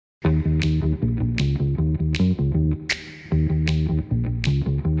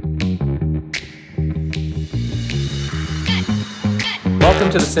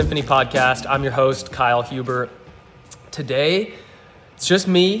Welcome to the Symphony Podcast. I'm your host, Kyle Huber. Today, it's just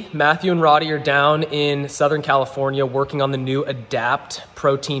me. Matthew and Roddy are down in Southern California working on the new Adapt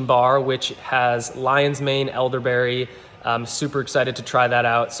protein bar, which has lion's mane, elderberry. I'm super excited to try that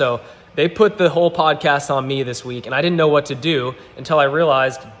out. So they put the whole podcast on me this week, and I didn't know what to do until I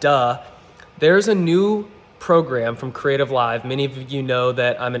realized, there's a new program from Creative Live. Many of you know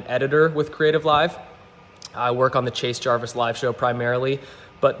that I'm an editor with Creative Live. I work on the Chase Jarvis live show primarily,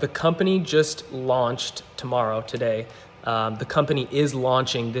 but the company just launched today. The company is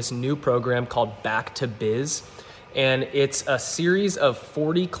launching this new program called Back to Biz, and it's a series of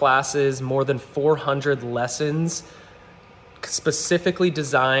 40 classes, more than 400 lessons, specifically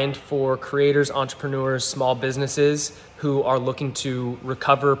designed for creators, entrepreneurs, small businesses who are looking to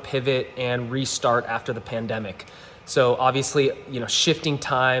recover, pivot, and restart after the pandemic. So obviously, shifting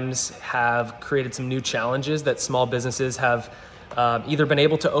times have created some new challenges that small businesses have either been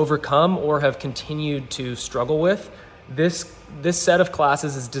able to overcome or have continued to struggle with. This set of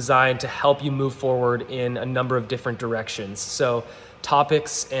classes is designed to help you move forward in a number of different directions. So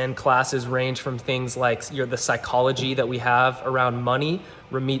topics and classes range from things like the psychology that we have around money.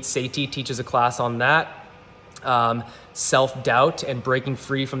 Ramit Sethi teaches a class on that. Self-doubt and breaking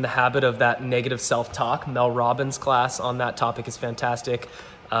free from the habit of that negative self-talk. Mel Robbins' class on that topic is fantastic.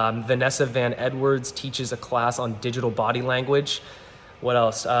 Vanessa Van Edwards teaches a class on digital body language. What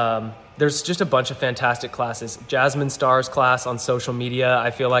else? There's just a bunch of fantastic classes. Jasmine Starr's class on social media. I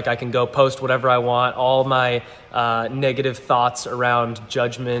feel like I can go post whatever I want. All my negative thoughts around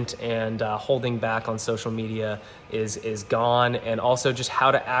judgment and holding back on social media is gone. And also just how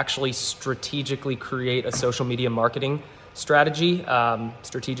to actually strategically create a social media marketing strategy,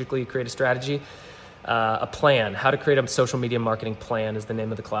 strategically create a strategy. A plan, how to create a social media marketing plan is the name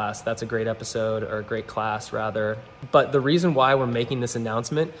of the class. That's a great episode, or a great class rather. But the reason why we're making this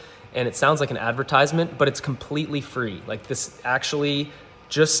announcement, and it sounds like an advertisement, but it's completely free. Like this actually,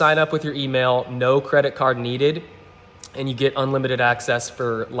 just sign up with your email, no credit card needed, and you get unlimited access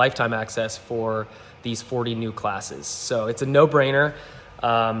for lifetime access for these 40 new classes. So it's a no-brainer.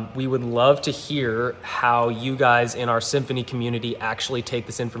 We would love to hear how you guys in our Symphony community actually take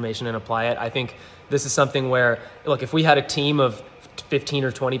this information and apply it. I think this is something where, look, if we had a team of 15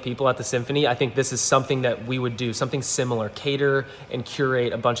 or 20 people at the Symphony, I think this is something that we would do, something similar, cater and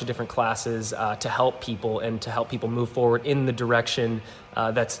curate a bunch of different classes to help people and to help people move forward in the direction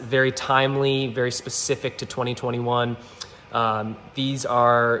that's very timely, very specific to 2021.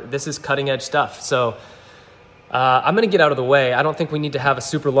 This is cutting edge stuff. So I'm going to get out of the way. I don't think we need to have a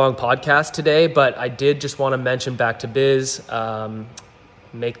super long podcast today, but I did just want to mention Back to Biz,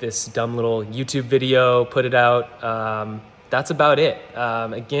 make this dumb little YouTube video, put it out. That's about it.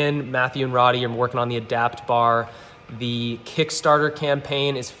 Again, Matthew and Roddy are working on the Adapt bar. The Kickstarter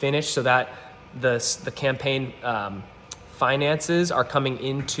campaign is finished so that the campaign finances are coming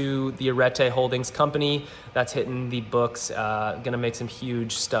into the Arete Holdings company. That's hitting the books. Going to make some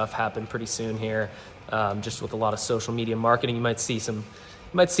huge stuff happen pretty soon here. Just with a lot of social media marketing, you might see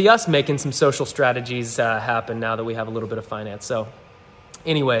us making some social strategies happen now that we have a little bit of finance. So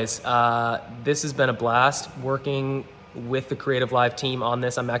anyways, this has been a blast working with the Creative Live team on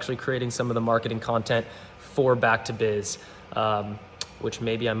this. I'm actually creating some of the marketing content for Back to Biz, which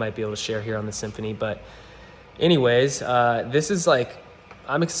maybe I might be able to share here on the Symphony. But anyways, this is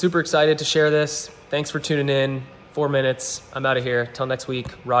I'm super excited to share this. Thanks for tuning in. 4 minutes. I'm out of here. Till next week,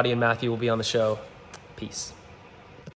 Roddy and Matthew will be on the show. Peace.